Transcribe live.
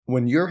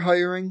When you're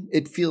hiring,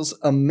 it feels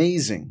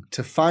amazing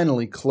to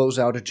finally close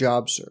out a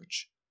job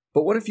search.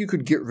 But what if you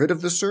could get rid of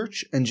the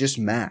search and just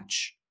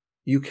match?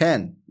 You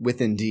can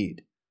with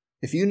Indeed.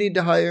 If you need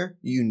to hire,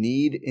 you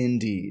need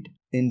Indeed.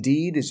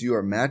 Indeed is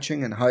your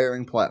matching and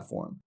hiring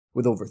platform.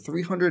 With over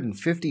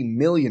 350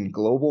 million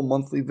global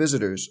monthly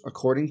visitors,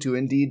 according to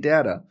Indeed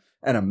data,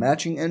 and a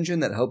matching engine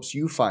that helps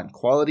you find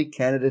quality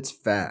candidates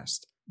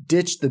fast.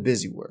 Ditch the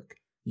busy work.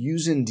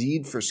 Use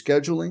Indeed for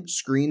scheduling,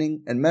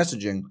 screening, and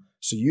messaging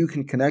so you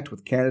can connect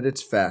with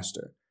candidates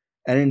faster.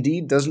 And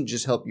Indeed doesn't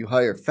just help you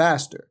hire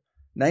faster.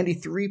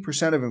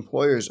 93% of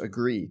employers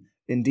agree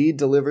Indeed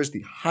delivers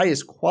the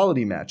highest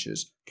quality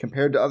matches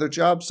compared to other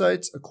job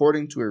sites,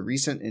 according to a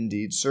recent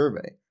Indeed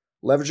survey.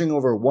 Leveraging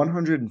over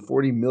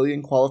 140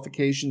 million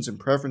qualifications and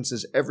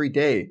preferences every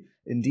day,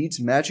 Indeed's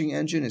matching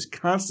engine is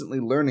constantly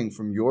learning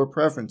from your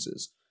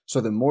preferences, so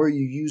the more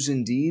you use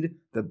Indeed,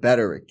 the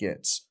better it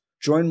gets.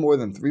 Join more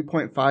than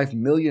 3.5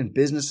 million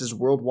businesses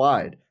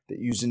worldwide that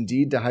use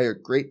Indeed to hire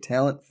great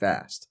talent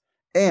fast.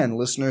 And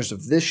listeners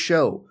of this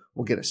show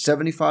will get a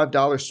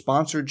 $75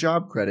 sponsored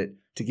job credit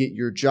to get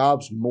your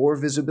jobs more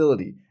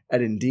visibility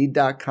at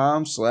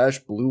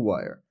Indeed.com/Blue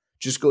Wire.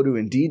 Just go to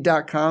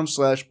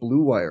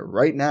Indeed.com/Blue Wire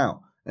right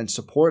now and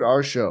support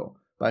our show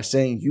by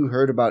saying you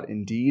heard about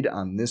Indeed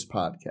on this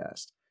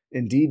podcast.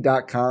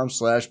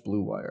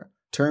 Indeed.com/Blue Wire.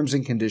 Terms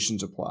and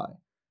conditions apply.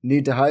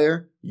 Need to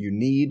hire? You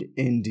need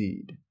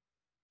Indeed.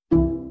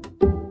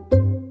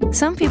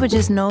 Some people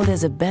just know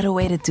there's a better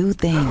way to do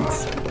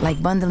things,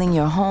 like bundling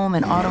your home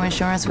and auto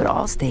insurance with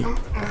Allstate,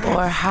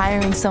 or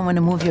hiring someone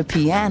to move your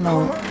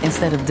piano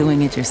instead of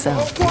doing it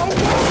yourself.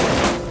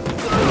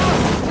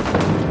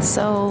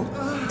 So,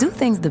 do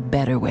things the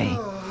better way.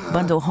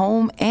 Bundle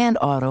home and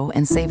auto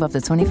and save up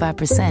to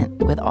 25%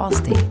 with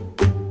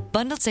Allstate.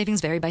 Bundled savings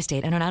vary by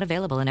state and are not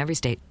available in every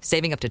state.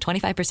 Saving up to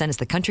 25% is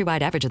the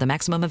countrywide average of the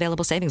maximum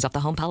available savings off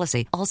the home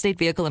policy. Allstate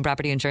Vehicle and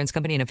Property Insurance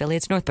Company and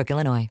affiliates, Northbrook,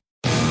 Illinois.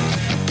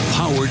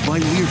 Powered by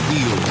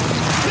Learfield.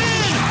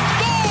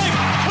 10-5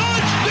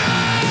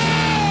 touchdown!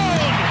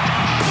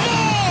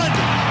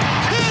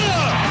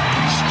 Montana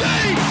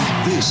State!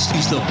 This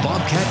is the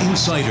Bobcat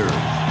Insider,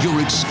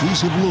 your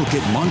exclusive look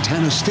at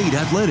Montana State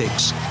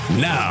athletics.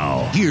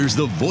 Now, here's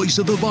the voice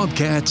of the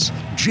Bobcats,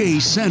 Jay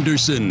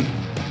Sanderson.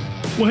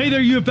 Well, hey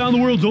there, you have found the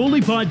world's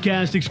only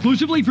podcast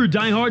exclusively for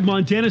diehard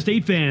Montana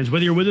State fans.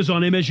 Whether you're with us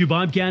on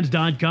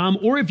MSUBobcats.com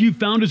or if you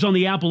found us on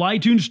the Apple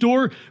iTunes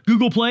Store,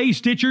 Google Play,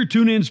 Stitcher,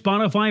 TuneIn,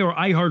 Spotify, or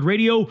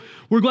iHeartRadio,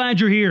 we're glad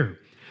you're here.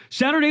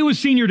 Saturday was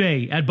Senior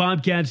Day at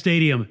Bobcat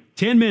Stadium.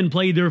 10 men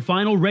played their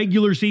final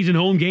regular season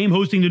home game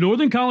hosting the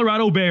Northern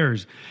Colorado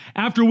Bears.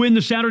 After a win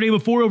the Saturday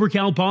before over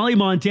Cal Poly,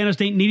 Montana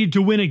State needed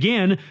to win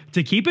again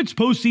to keep its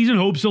postseason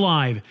hopes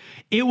alive.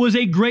 It was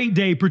a great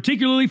day,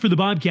 particularly for the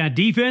Bobcat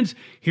defense.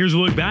 Here's a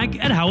look back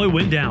at how it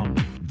went down.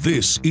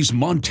 This is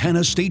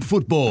Montana State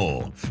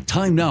football.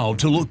 Time now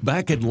to look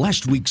back at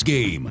last week's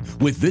game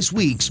with this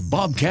week's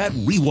Bobcat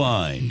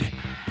Rewind.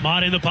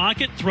 Mott in the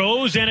pocket,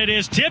 throws, and it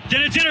is tipped,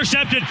 and it's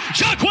intercepted.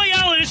 Shockway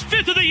Allen, his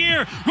fifth of the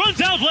year,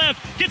 runs out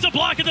left, gets a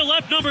block at the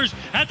left numbers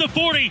at the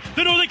 40,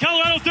 the Northern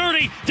Colorado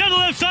 30, down the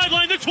left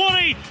sideline, the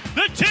 20,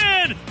 the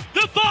 10,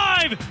 the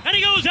 5, and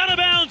he goes out of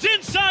bounds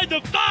inside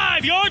the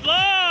 5-yard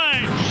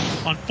line.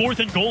 On 4th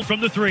and goal from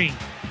the 3.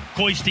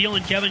 Coy Steele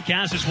and Kevin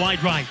Cassis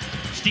wide right.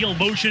 Steele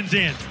motions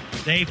in.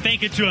 They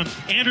fake it to him.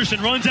 Anderson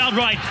runs out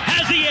right,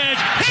 has the edge.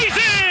 He's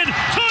in!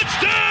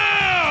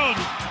 Touchdown!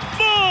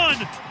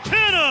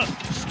 Montana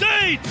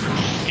State!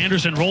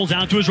 Anderson rolls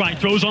out to his right,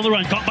 throws on the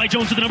run, caught by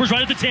Jones to the numbers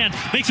right at the 10.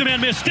 Makes a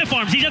man miss, stiff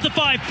arms, he's at the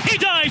 5. He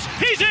dives,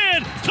 he's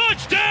in!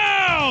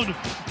 Touchdown!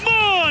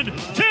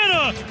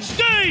 Montana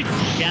State!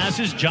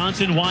 Cassis,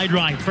 Johnson wide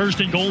right, 1st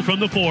and goal from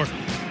the 4.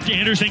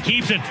 Anderson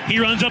keeps it. He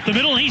runs up the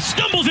middle. He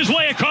stumbles his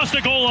way across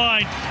the goal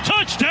line.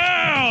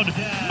 Touchdown!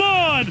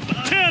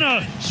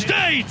 Montana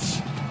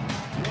State!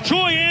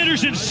 Troy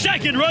Anderson's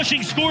second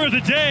rushing score of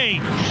the day.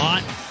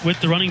 Mott with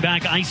the running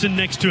back Eisen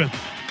next to him.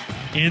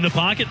 In the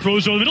pocket,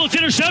 throws over the middle. It's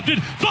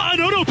intercepted.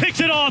 Fa'anoto picks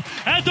it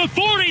off at the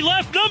 40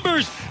 left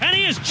numbers, and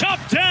he is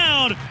chopped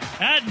down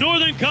at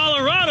Northern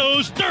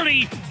Colorado's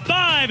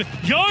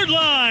 35-yard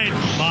line.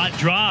 Mott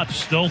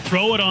drops. They'll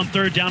throw it on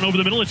 3rd down over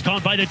the middle. It's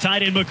caught by the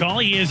tight end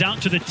McCauley. He is out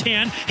to the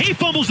 10. He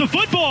fumbles the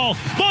football.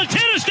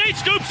 Montana State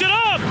scoops it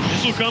up.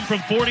 This will come from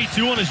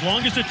 42 on his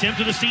longest attempt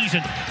of the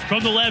season.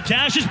 From the left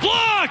hash is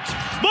blocked.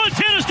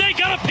 Montana State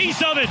got a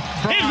piece of it.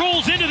 It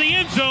rolls into the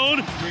end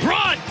zone.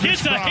 Brott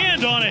gets a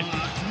hand on it.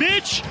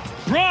 Mitch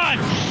Brott.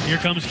 Here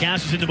comes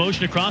Cassis into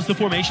motion across the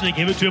formation. They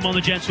give it to him on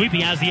the jet sweep.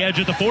 He has the edge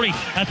at the 40,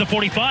 at the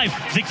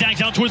 45.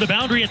 Zigzags out toward the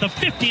boundary at the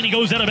 50, and he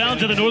goes out of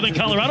bounds at the Northern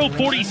Colorado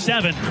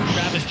 47.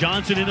 Travis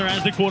Johnson in there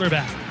as the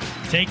quarterback.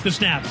 Take the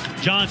snap.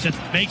 Johnson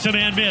makes a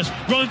man miss.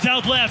 Runs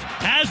out left.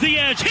 Has the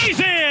edge. He's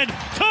in.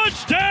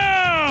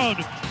 Touchdown!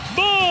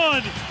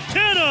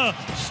 Montana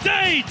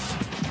State!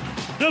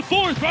 The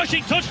 4th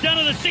rushing touchdown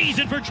of the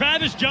season for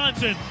Travis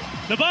Johnson.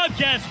 The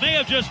Bobcats may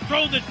have just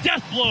thrown the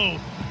death blow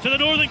to the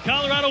Northern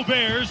Colorado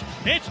Bears.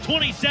 It's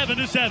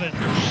 27-7.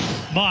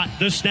 Mott,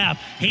 the snap.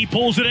 He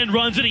pulls it and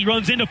runs it. He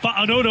runs into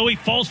Anono. He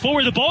falls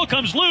forward. The ball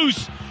comes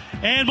loose,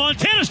 and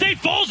Montana State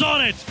falls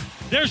on it.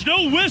 There's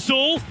no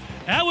whistle.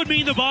 That would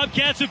mean the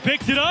Bobcats have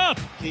picked it up.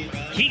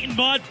 Keaton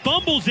Mott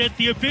fumbles it.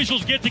 The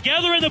officials get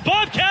together, and the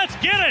Bobcats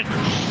get it.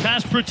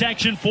 Pass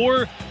protection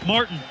for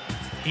Martin.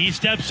 He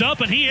steps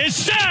up, and he is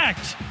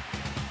sacked.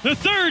 The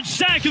third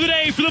sack of the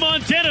day for the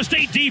Montana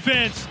State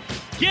defense.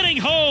 Getting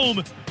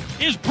home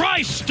is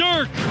Bryce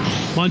Sterk.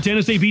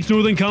 Montana State beats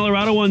Northern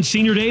Colorado on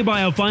Senior Day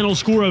by a final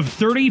score of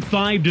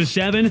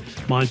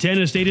 35-7.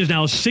 Montana State is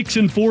now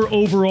 6-4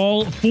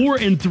 overall,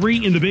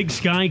 4-3 in the Big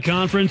Sky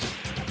Conference.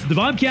 The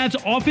Bobcats'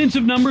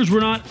 offensive numbers were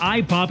not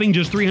eye-popping,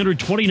 just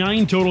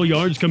 329 total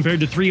yards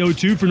compared to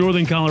 302 for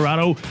Northern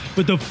Colorado,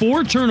 but the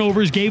 4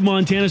 turnovers gave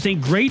Montana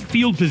State great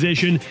field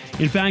position.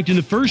 In fact, in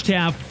the first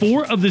half,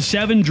 4 of the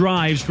 7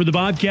 drives for the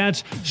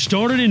Bobcats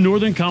started in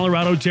Northern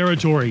Colorado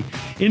territory.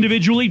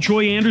 Individually,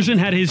 Troy Anderson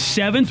had his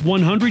 7th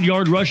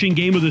 100-yard rushing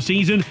game of the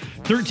season,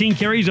 13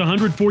 carries,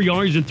 104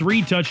 yards, and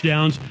 3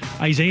 touchdowns.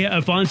 Isaiah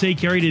Afonso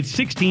carried it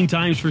 16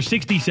 times for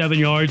 67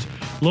 yards.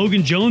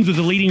 Logan Jones was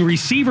the leading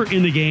receiver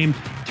in the game,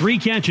 3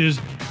 catches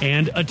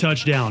and a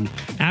touchdown.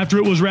 After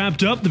it was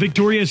wrapped up, the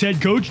Victorious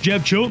head coach,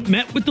 Jeff Choate,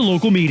 met with the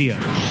local media.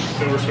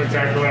 They were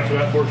spectacular after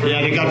that.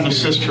 Yeah, they got an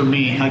assist from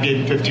me. I gave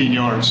him 15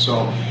 yards.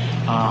 So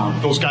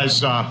those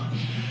guys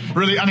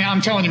really, I mean,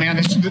 I'm telling you,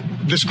 man,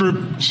 this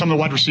group, some of the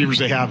wide receivers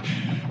they have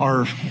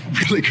are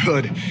really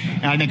good.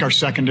 And I think our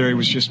secondary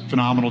was just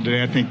phenomenal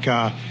today. I think,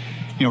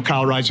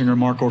 Kyle Reisinger and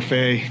Mark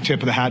Orfeh,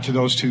 tip of the hat to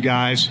those 2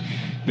 guys.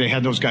 They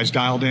had those guys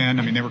dialed in.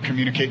 I mean, they were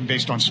communicating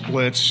based on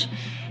splits.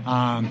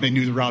 They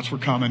knew the routes were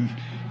coming.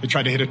 They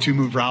tried to hit a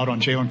 2-move route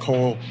on Jalen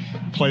Cole,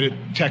 played it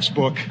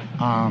textbook.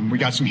 We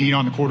got some heat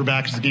on the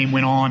quarterback as the game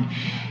went on,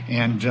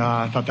 and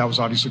I thought that was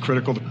obviously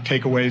critical. The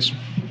takeaways,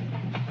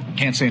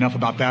 can't say enough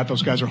about that.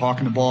 Those guys are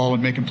hawking the ball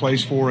and making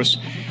plays for us.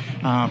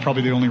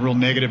 Probably the only real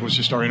negative was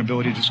just our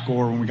inability to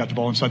score when we got the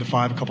ball inside the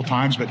 5 a couple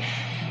times. But,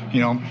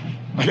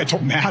 like I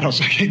told Matt, I was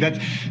like, hey, that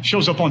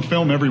shows up on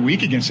film every week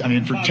for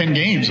 10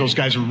 games, those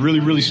guys are really,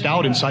 really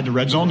stout inside the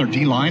red zone. Their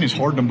D-line is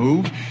hard to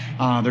move.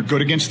 They're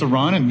good against the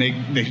run, and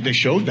they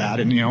showed that.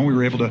 And, we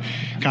were able to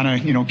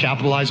kind of,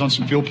 capitalize on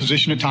some field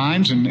position at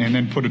times and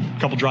then put a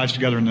couple drives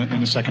together in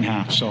the second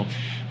half. So,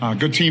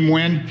 good team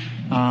win.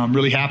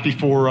 Really happy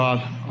for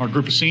our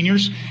group of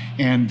seniors.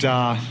 And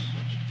now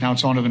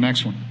it's on to the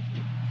next one.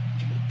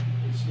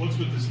 What's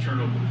with this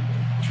turnover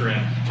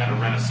trend, kind of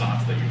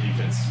renaissance that your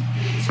defense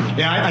is going?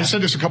 Yeah, I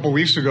said this a couple of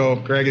weeks ago,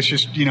 Greg. It's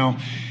just, you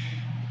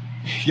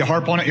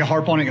harp on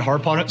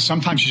it.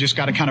 Sometimes you just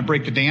got to kind of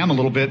break the dam a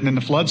little bit, and then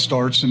the flood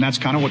starts, and that's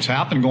kind of what's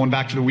happened going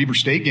back to the Weber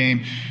State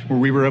game where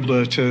we were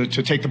able to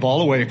take the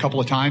ball away a couple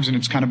of times, and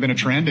it's kind of been a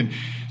trend, and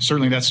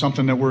certainly that's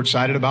something that we're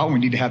excited about, and we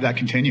need to have that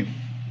continue.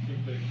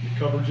 The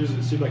coverages,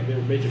 it seemed like they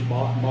were making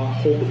Mott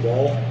hold the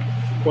ball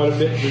quite a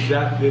bit. Did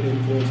that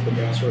influence the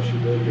pass rush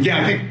ability?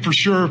 Yeah, I think for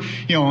sure,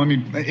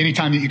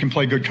 anytime that you can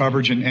play good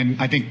coverage, and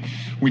I think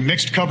we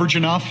mixed coverage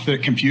enough that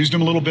it confused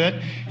him a little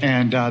bit,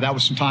 and that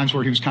was some times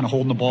where he was kind of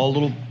holding the ball a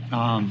little.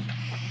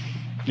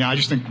 I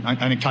just think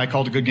Ty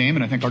called a good game,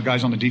 and I think our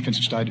guys on the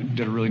defensive side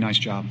did a really nice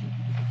job.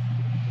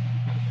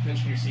 You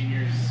mentioned your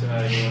seniors.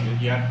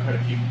 You had quite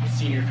a few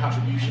senior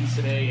contributions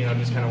today.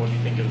 Just kind of what do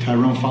you think of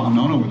Tyrone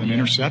Falanono with an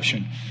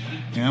interception.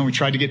 We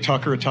tried to get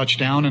Tucker a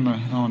touchdown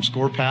on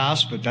score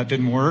pass, but that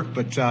didn't work.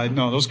 But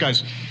no, those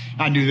guys,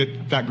 I knew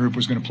that group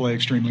was going to play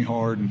extremely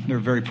hard, and they're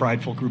a very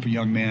prideful group of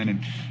young men,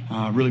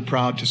 and really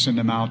proud to send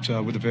them out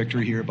with a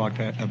victory here at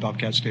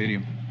Bobcat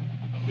Stadium.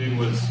 How big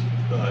was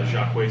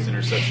Jacque's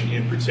interception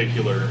in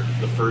particular,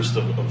 the first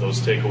of those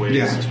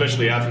takeaways,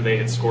 especially after they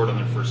had scored on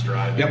their first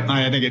drive? Yep,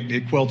 I think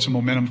it quelled some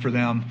momentum for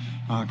them,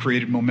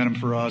 created momentum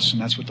for us,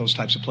 and that's what those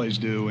types of plays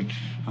do, and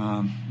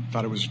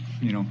thought it was,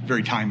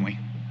 very timely.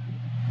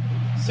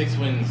 6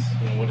 wins,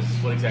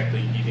 what exactly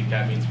do you think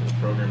that means for the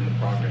program and the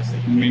progress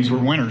that you made? It means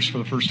we're winners for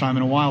the first time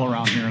in a while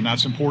around here, and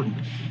that's important.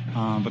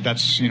 But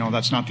that's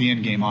not the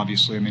end game,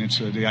 obviously. I mean, it's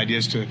the idea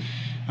is to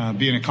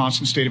be in a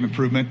constant state of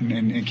improvement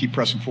and keep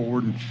pressing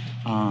forward.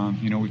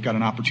 And we've got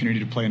an opportunity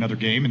to play another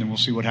game, and then we'll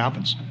see what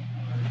happens.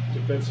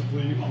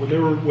 Defensively, when they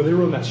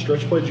were on that stretch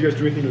play, did you guys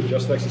do anything to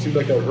adjust that? It seemed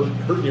like they were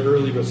hurting you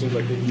early, but it seems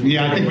like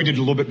I think we did a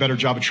little bit better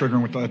job of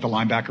triggering at the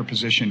linebacker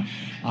position.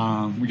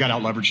 We got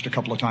out leveraged a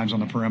couple of times on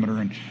the perimeter,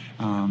 and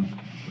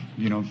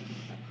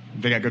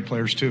they got good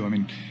players too. I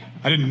mean,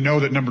 I didn't know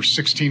that number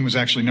 16 was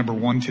actually number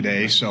 1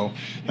 today, so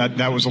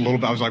that was a little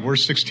bit. I was like,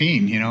 "Where's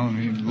 16?"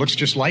 It looks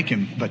just like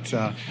him, but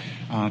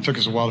it took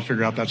us a while to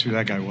figure out that's who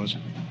that guy was.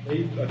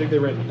 I think they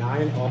ran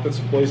 9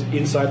 offensive plays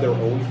inside their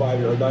own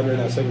 5-yard line during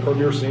that second quarter.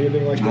 You ever see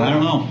anything like that? I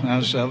don't know.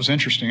 That was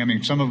interesting. I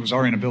mean, some of it was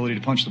our inability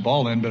to punch the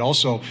ball in, but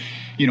also,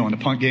 in the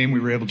punt game, we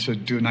were able to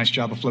do a nice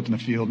job of flipping the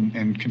field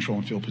and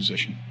controlling field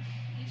position.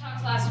 You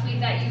talked a last week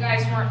that you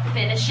guys weren't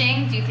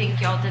finishing. Do you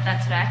think y'all did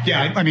that today?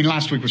 Yeah, I mean,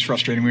 last week was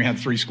frustrating. We had a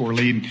 3-score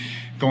lead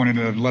going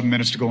into 11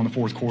 minutes to go in the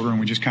fourth quarter, and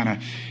we just kind of,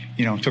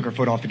 took our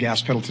foot off the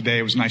gas pedal today.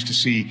 It was nice to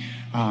see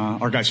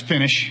our guys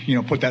finish,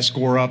 put that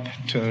score up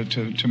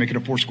to make it a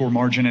 4-score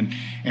margin,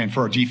 and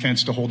for our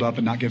defense to hold up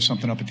and not give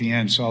something up at the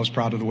end. So I was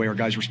proud of the way our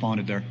guys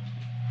responded there.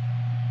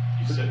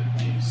 You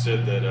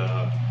said that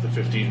the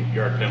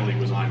 15-yard penalty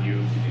was on you.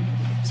 Can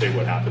you say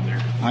what happened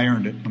there? I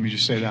earned it. Let me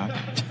just say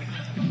that.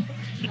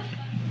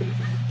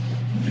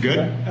 Good.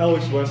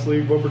 Alex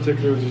Wesley, what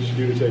particularly did you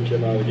do to take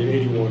him out of the game?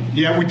 81.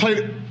 Yeah, we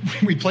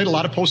played a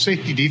lot of post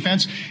safety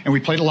defense, and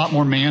we played a lot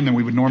more man than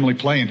we would normally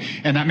play.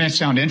 And that may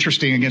sound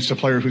interesting against a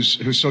player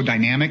who's so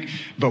dynamic,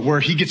 but where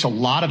he gets a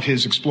lot of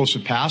his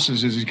explosive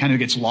passes is he kind of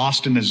gets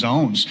lost in the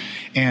zones.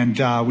 And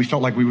we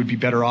felt like we would be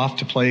better off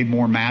to play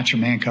more match or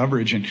man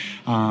coverage. And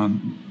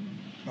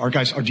our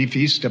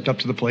DPs stepped up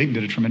to the plate and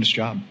did a tremendous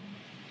job.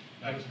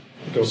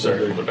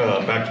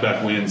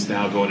 Back-to-back wins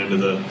now going into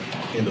the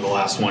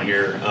last one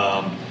here.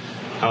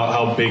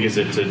 How big is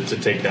it to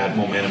take that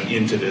momentum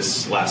into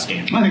this last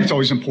game? I think it's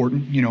always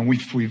important.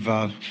 We've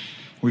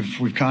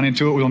gone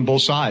into it on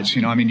both sides.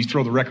 You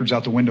throw the records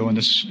out the window in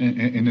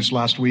this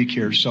last week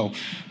here. So,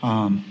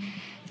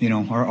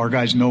 our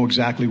guys know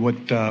exactly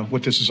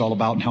what this is all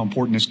about and how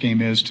important this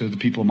game is to the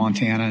people of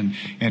Montana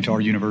and to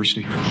our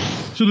university.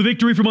 So the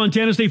victory for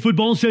Montana State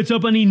football sets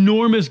up an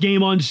enormous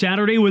game on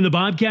Saturday when the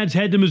Bobcats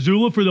head to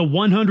Missoula for the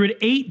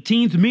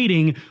 118th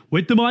meeting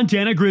with the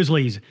Montana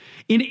Grizzlies.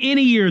 In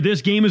any year,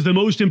 this game is the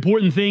most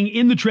important thing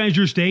in the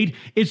Treasure State.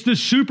 It's the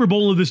Super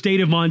Bowl of the state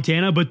of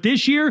Montana, but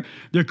this year,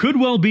 there could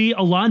well be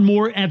a lot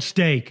more at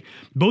stake.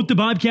 Both the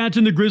Bobcats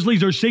and the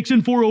Grizzlies are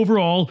 6-4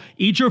 overall.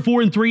 Each are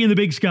 4-3 in the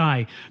Big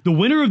Sky. The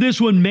winner of this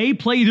one may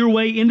play their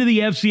way into the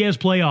FCS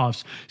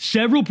playoffs.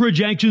 Several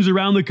projections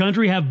around the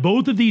country have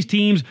both of these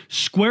teams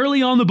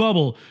squarely on the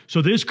bubble,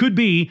 so this could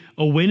be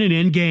a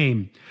win-and-end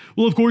game.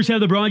 We'll, of course,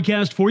 have the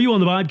broadcast for you on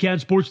the Bobcat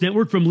Sports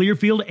Network from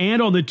Learfield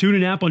and on the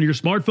TuneIn app on your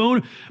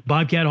smartphone.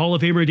 Bobcat Hall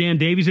of Famer Dan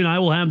Davies and I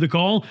will have the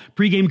call.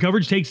 Pre-game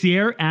coverage takes the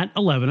air at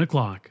 11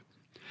 o'clock.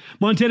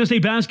 Montana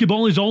State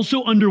basketball is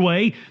also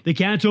underway. The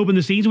Cats open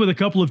the season with a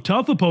couple of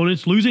tough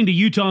opponents, losing to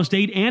Utah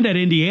State and at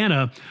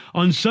Indiana.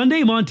 On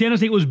Sunday, Montana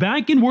State was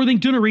back in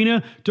Worthington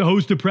Arena to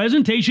host the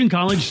Presentation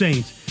College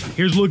Saints.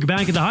 Here's a look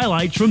back at the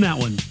highlights from that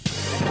one.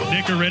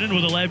 Nick Aridin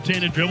with a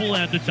left-handed dribble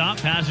at the top,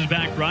 passes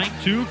back right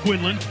to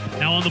Quinlan.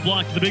 Now on the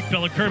block to the big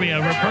fella Kirby, a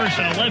reverse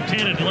and a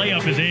left-handed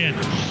layup is in.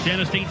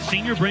 Montana State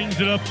senior brings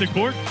it up the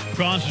court,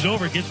 crosses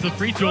over, gets to the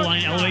free throw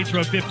line, elevates for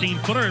a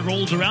 15-footer, it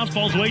rolls around,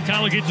 falls away,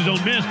 Tyler gets his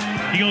own miss.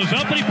 He goes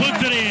up and he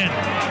puts it in.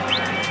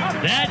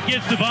 That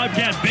gets the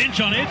Bobcat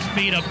bench on its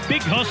feet. A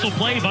big hustle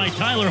play by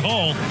Tyler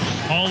Hall.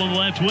 Hall on the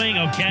left wing,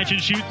 a catch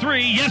and shoot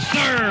three. Yes,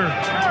 sir!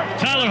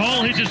 Tyler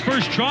Hall hits his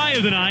first try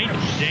of the night.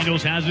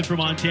 Daniels has it for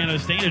Montana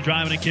State. A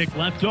drive and a kick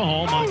left to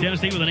Hall. Montana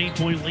State with an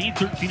 8-point lead.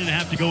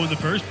 13.5 to go in the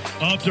first.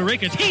 Up to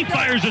Ricketts. He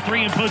fires a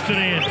three and puts it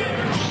in.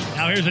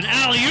 Now here's an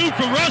alley-oop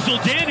from Russell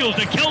Daniels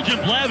to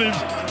Kelvin Blevins.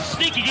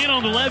 Sneaking in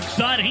on the left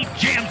side, and he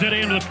jams it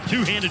in with a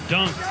two-handed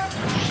dunk.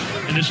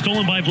 And it's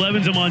stolen by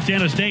Blevins of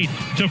Montana State.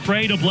 To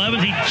Frey to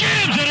Blevins. He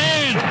jams it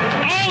in.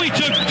 Oh, he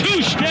took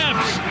 2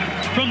 steps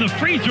from the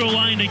free throw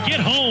line to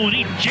get home, and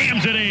he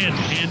jams it in.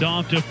 Hand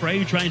off to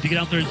Frey, trying to get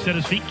out there and set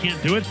his feet.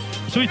 Can't do it.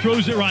 So he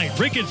throws it right.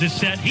 Ricketts is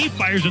set. He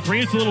fires a three.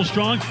 It's a little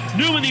strong.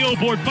 Newman the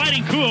O-board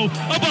fighting Kuo.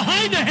 A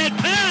behind-the-head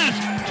pass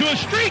to a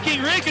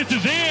streaking Ricketts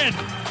is in.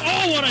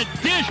 Oh, what a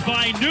dish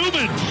by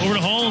Newman. Over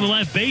to Hall on the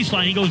left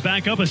baseline. He goes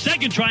back up. A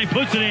second try,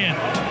 puts it in.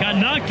 Got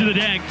knocked to the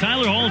deck.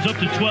 Tyler Hall's up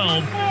to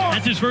 12.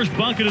 That's his first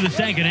bucket of the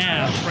second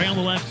half. Right on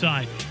the left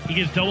side. He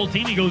gets double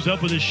teamed. He goes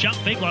up with his shot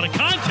fake. A lot of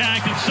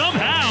contact. And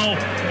somehow,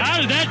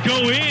 how did that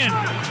go in?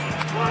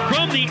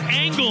 From the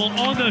angle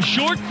on the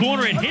short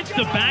corner, it hits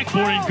the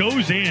backboard and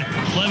goes in.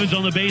 Blevins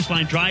on the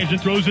baseline, drives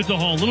and throws it to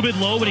Hall. A little bit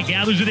low, but he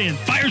gathers it in.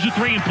 Fires a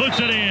three and puts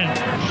it in.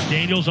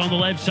 Daniels on the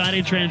left side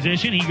in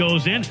transition. He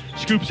goes in,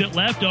 scoops it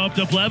left, up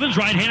to Blevins.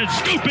 Right-handed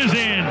scoop is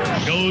in.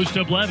 Goes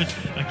to Blevins.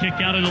 A kick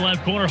out in the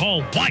left corner.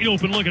 Hall wide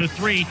open, look at a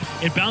three.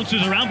 It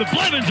bounces around, but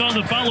Blevins on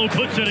the follow,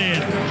 puts it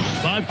in.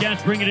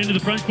 Bobcats bring it into the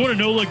front corner.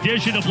 No-look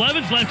dish into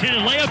Blevins.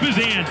 Left-handed layup is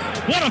in.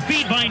 What a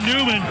feat by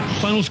Newman.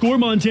 Final score,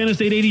 Montana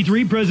State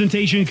 83,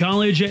 Presentation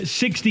College at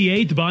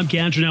 68. The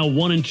Bobcats are now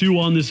 1-2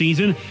 on the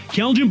season.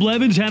 Kelvin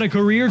Blevins had a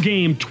career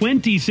game,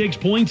 26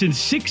 points and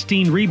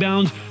 16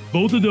 rebounds.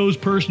 Both of those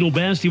personal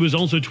best. He was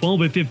also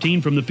 12 of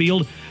 15 from the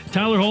field.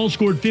 Tyler Hall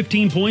scored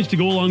 15 points to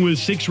go along with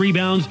 6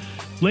 rebounds.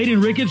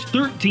 Layden Ricketts,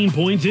 13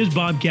 points, his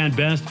Bobcat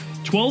best.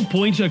 12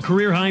 points, a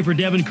career high for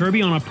Devin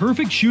Kirby on a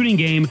perfect shooting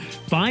game.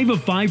 5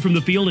 of 5 from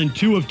the field and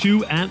 2 of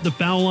 2 at the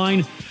foul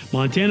line.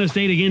 Montana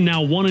State again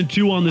now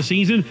 1-2 on the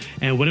season.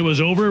 And when it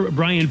was over,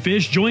 Brian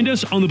Fish joined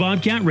us on the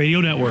Bobcat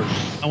Radio Network.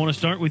 I want to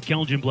start with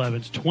Kelvin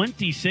Blevins.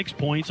 26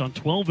 points on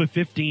 12 of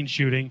 15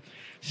 shooting,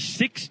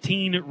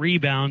 16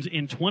 rebounds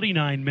in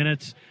 29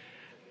 minutes.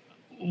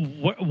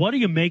 What do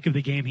you make of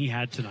the game he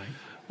had tonight?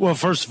 Well,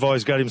 first of all,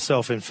 he's got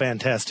himself in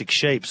fantastic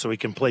shape so he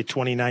can play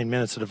 29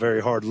 minutes at a very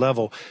hard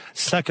level.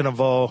 Second of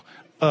all,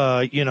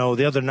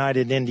 the other night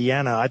in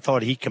Indiana, I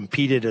thought he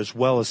competed as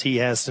well as he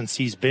has since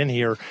he's been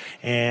here.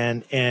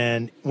 And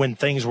when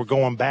things were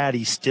going bad,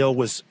 he still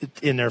was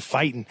in there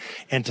fighting.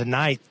 And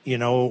tonight,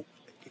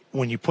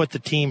 when you put the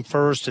team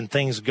first and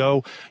things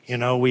go,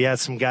 we had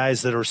some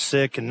guys that are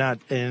sick and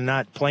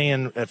not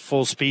playing at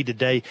full speed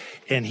today,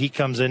 and he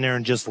comes in there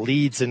and just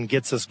leads and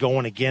gets us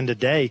going again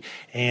today.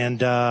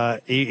 And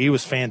he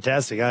was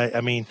fantastic.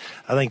 I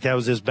think that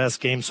was his best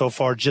game so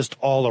far, just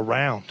all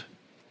around.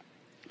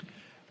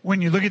 When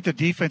you look at the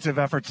defensive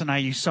effort tonight,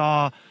 you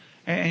saw,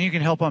 and you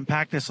can help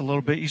unpack this a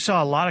little bit, you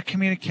saw a lot of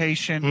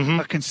communication,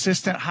 a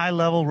consistent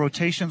high-level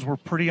rotations were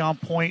pretty on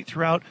point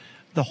throughout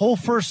the whole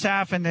first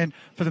half, and then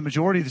for the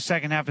majority of the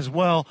second half as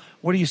well.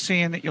 What are you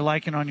seeing that you're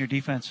liking on your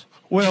defense?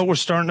 Well, we're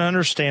starting to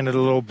understand it a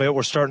little bit.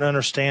 We're starting to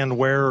understand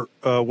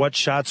what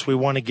shots we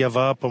want to give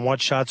up and what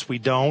shots we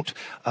don't.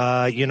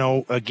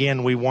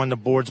 Again, we won the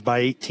boards by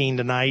 18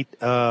 tonight.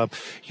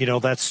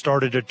 That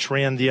started a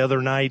trend the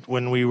other night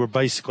when we were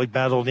basically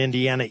battled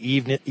Indiana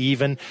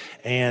even.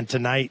 And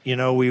tonight,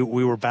 we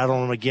were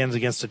battling them again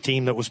against a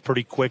team that was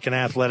pretty quick and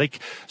athletic.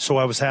 So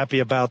I was happy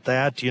about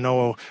that.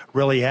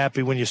 Really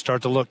happy when you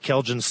start to look.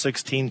 Keldon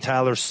 16,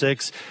 Tyler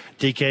 6.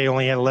 DK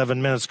only had 11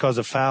 minutes because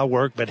of foul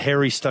work, but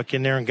Harry stuck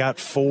in there and got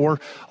 4.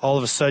 All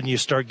of a sudden, you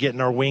start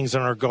getting our wings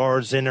and our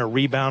guards in there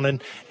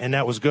rebounding, and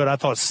that was good. I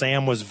thought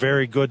Sam was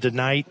very good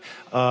tonight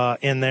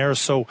in there.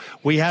 So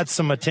we had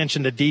some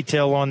attention to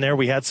detail on there.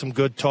 We had some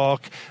good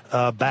talk.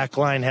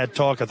 Backline had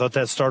talk. I thought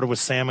that started with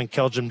Sam and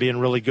Keldon being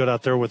really good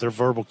out there with their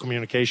verbal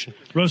communication.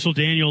 Russell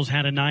Daniels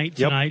had a night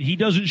tonight. Yep. He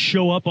doesn't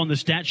show up on the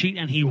stat sheet,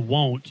 and he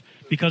won't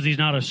because he's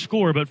not a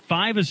scorer, but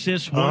 5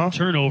 assists, 1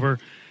 turnover.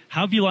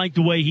 How have you liked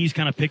the way he's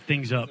kind of picked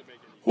things up?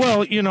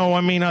 Well,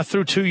 I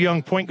threw 2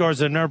 young point guards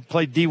that never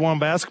played D1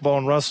 basketball,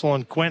 and Russell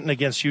and Quentin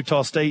against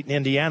Utah State and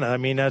Indiana. I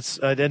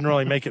didn't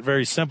really make it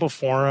very simple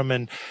for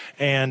him.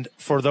 And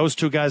for those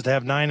 2 guys to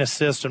have 9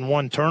 assists and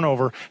 1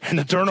 turnover, and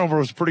the turnover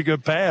was a pretty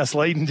good pass.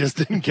 Layden just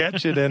didn't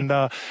catch it.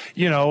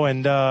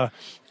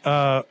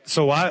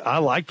 So I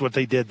liked what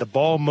they did. The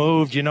ball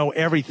moved,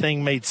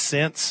 everything made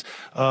sense.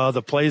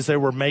 The plays they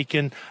were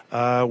making,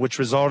 which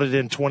resulted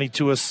in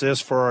 22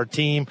 assists for our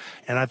team.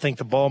 And I think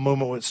the ball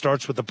movement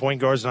starts with the point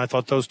guards, and I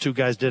thought those 2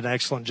 guys did an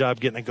excellent job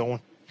getting it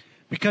going.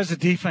 Because the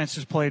defense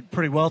has played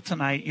pretty well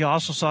tonight, you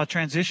also saw a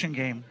transition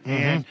game.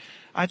 And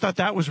I thought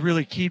that was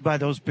really keyed by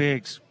those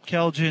bigs.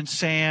 Keldon,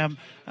 Sam,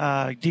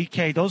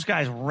 DK, those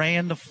guys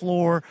ran the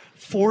floor,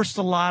 forced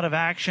a lot of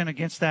action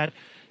against that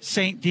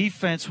Saint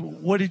defense.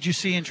 What did you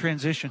see in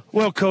transition?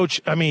 Well,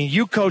 Coach,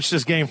 you coached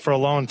this game for a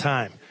long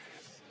time.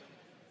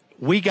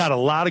 We got a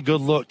lot of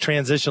good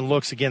transition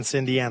looks against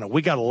Indiana.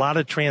 We got a lot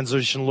of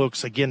transition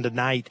looks again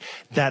tonight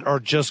that are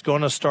just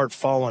going to start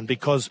falling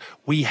because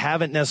we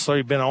haven't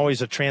necessarily been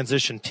always a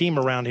transition team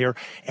around here,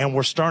 and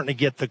we're starting to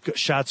get the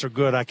shots are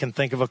good. I can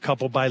think of a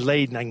couple by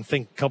Layden. I can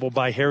think a couple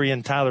by Harry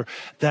and Tyler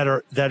that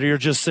are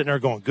just sitting there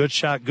going, good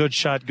shot, good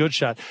shot, good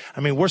shot.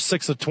 We're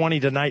 6 of 20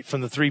 tonight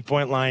from the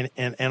 3-point line,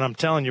 and I'm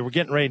telling you, we're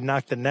getting ready to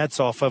knock the nets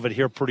off of it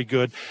here pretty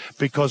good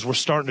because we're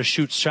starting to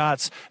shoot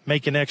shots,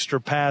 making extra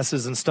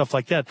passes and stuff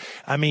like that.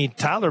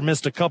 Tyler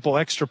missed a couple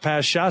extra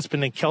pass shots, but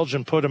then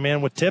Keldon put them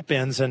in with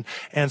tip-ins. And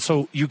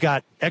so you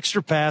got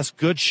extra pass,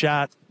 good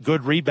shot,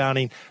 good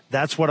rebounding.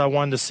 That's what I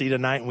wanted to see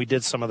tonight, and we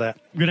did some of that.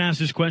 I'm going to ask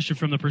this question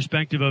from the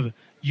perspective of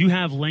you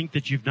have length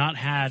that you've not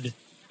had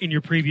in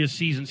your previous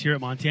seasons here at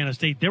Montana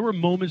State. There were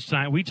moments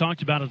tonight, we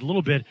talked about it a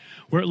little bit,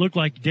 where it looked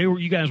like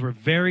you guys were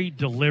very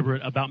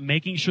deliberate about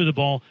making sure the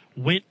ball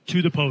went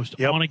to the post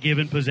on a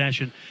given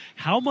possession.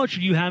 How much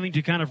are you having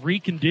to kind of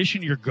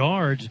recondition your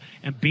guards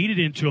and beat it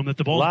into them that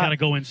the ball's got to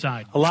go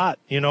inside? A lot,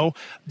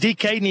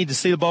 DK need to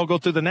see the ball go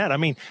through the net.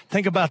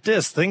 Think about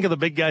this. Think of the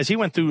big guys he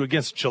went through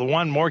against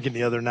Jawan Morgan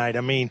the other night.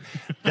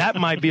 That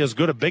might be as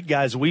good a big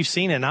guy as we've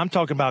seen. And I'm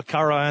talking about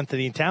Karl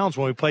Anthony Towns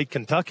when we played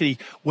Kentucky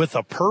with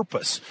a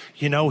purpose.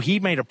 He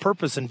made a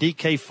purpose, and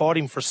DK fought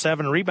him for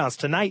 7 rebounds.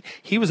 Tonight,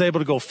 he was able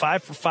to go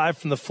 5 for 5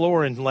 from the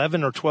floor in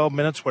 11 or 12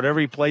 minutes, whatever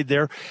he played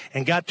there,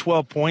 and got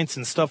 12 points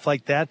and stuff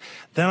like that.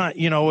 Then,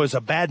 it was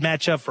a bad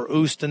matchup for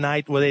Oos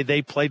tonight where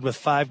they played with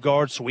 5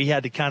 guards, so we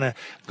had to kind of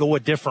go a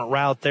different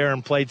route there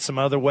and played some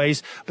other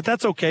ways. But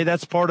that's okay.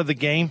 That's part of the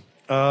game.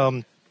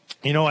 I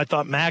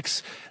thought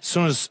Max, as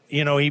soon as,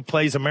 he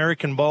plays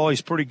American ball,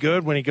 he's pretty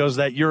good. When he goes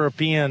that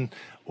European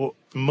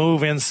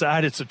move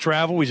inside, it's a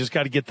travel. We just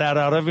got to get that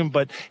out of him.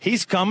 But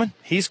he's coming,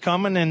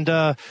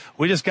 and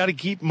we just got to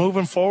keep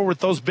moving forward with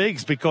those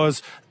bigs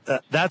because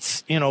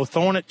that's,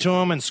 throwing it to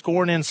him and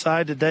scoring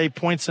inside today,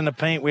 points in the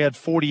paint. We had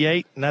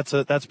 48, and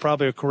that's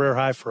probably a career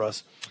high for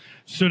us.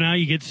 So now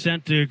you get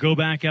sent to go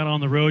back out on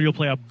the road. You'll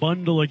play a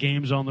bundle of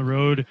games on the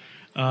road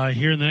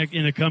here in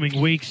the coming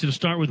weeks. To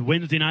start with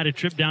Wednesday night, a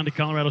trip down to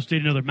Colorado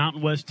State, another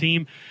Mountain West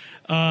team.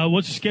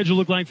 What's the schedule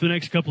look like for the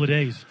next couple of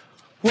days?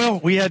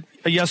 Well, we had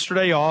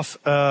yesterday off,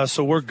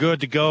 so we're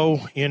good to go,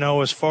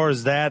 as far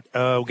as that.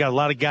 We got a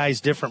lot of guys,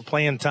 different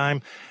playing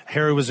time.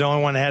 Harry was the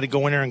only one that had to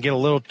go in there and get a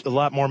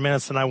lot more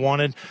minutes than I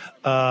wanted.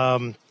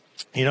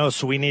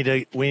 So we need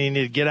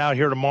to get out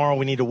here tomorrow.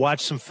 We need to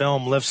watch some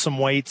film, lift some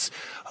weights.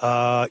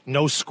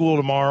 No school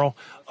tomorrow.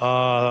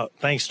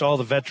 Thanks to all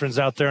the veterans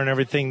out there and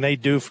everything they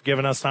do for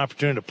giving us an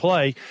opportunity to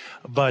play.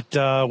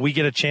 But we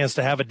get a chance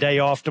to have a day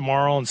off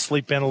tomorrow and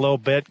sleep in a little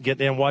bit,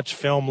 get in, watch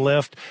film,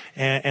 lift,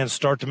 and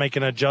start to make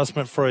an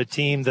adjustment for a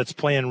team that's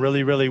playing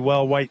really, really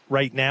well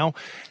right now.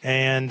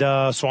 And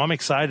so I'm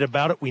excited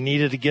about it. We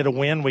needed to get a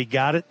win. We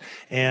got it,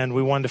 and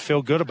we wanted to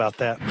feel good about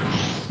that.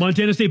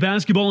 Montana State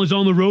basketball is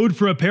on the road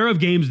for a pair of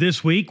games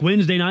this week.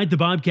 Wednesday night, the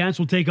Bobcats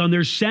will take on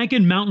their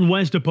second Mountain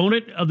West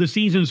opponent of the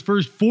season's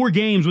first 4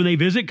 games when they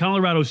visit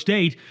Colorado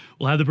State.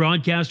 We'll have the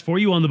broadcast for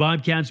you on the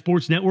Bobcat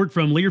Sports Network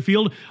from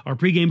Learfield. Our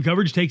pregame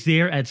coverage takes the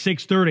air at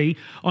 6:30.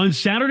 On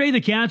Saturday, the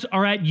Cats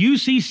are at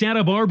UC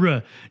Santa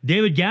Barbara.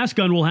 David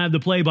Gascon will have the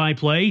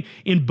play-by-play.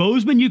 In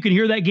Bozeman, you can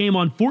hear that game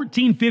on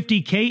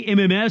 1450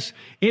 KMMS.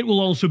 It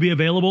will also be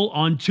available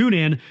on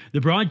TuneIn.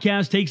 The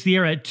broadcast takes the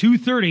air at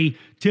 2:30.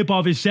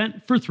 Tip-off is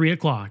set for 3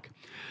 o'clock.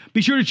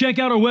 Be sure to check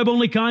out our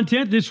web-only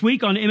content this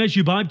week on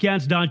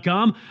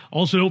MSUBobcats.com.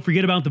 Also, don't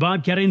forget about the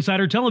Bobcat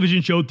Insider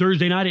television show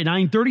Thursday night at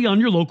 9:30 on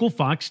your local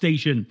Fox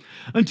station.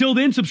 Until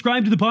then,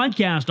 subscribe to the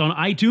podcast on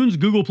iTunes,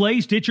 Google Play,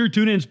 Stitcher,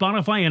 TuneIn,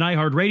 Spotify, and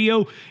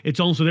iHeartRadio. It's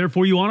also there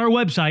for you on our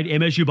website,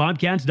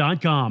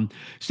 MSUBobcats.com.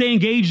 Stay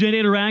engaged and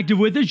interactive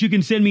with us. You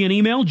can send me an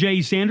email,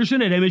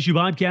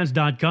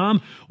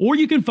 jsanderson@MSUBobcats.com, or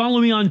you can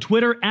follow me on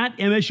Twitter at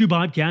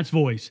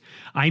MSUBobcatsVoice.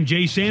 I'm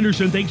Jay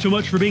Sanderson. Thanks so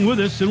much for being with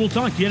us, and we'll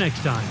talk to you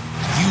next time.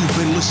 You've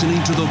been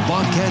listening to the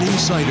Bobcat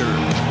Insider.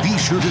 Be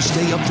sure to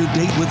stay up to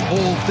date with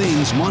all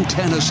things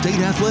Montana State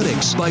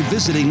athletics by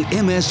visiting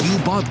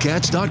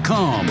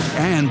MSUBobcats.com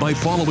and by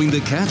following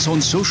the Cats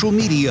on social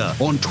media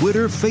on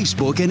Twitter,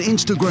 Facebook, and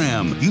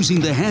Instagram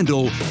using the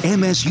handle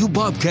MSU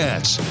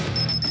Bobcats.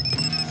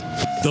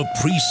 The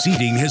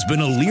preceding has been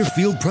a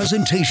Learfield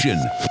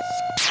presentation.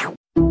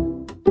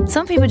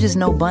 Some people just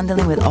know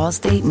bundling with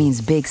Allstate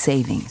means big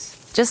savings.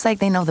 Just like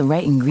they know the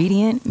right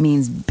ingredient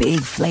means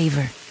big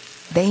flavor.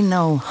 They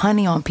know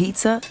honey on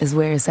pizza is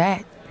where it's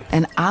at,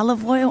 and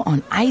olive oil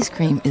on ice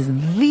cream is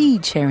the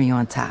cherry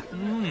on top.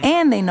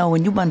 And they know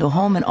when you bundle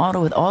home and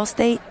auto with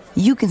Allstate,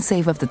 you can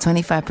save up to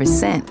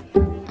 25%.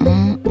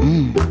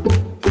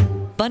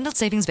 Bundled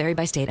savings vary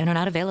by state and are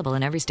not available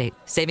in every state.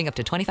 Saving up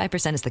to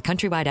 25% is the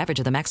countrywide average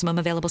of the maximum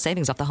available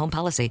savings off the home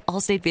policy.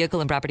 Allstate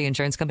Vehicle and Property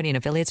Insurance Company and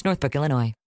Affiliates, Northbrook, Illinois.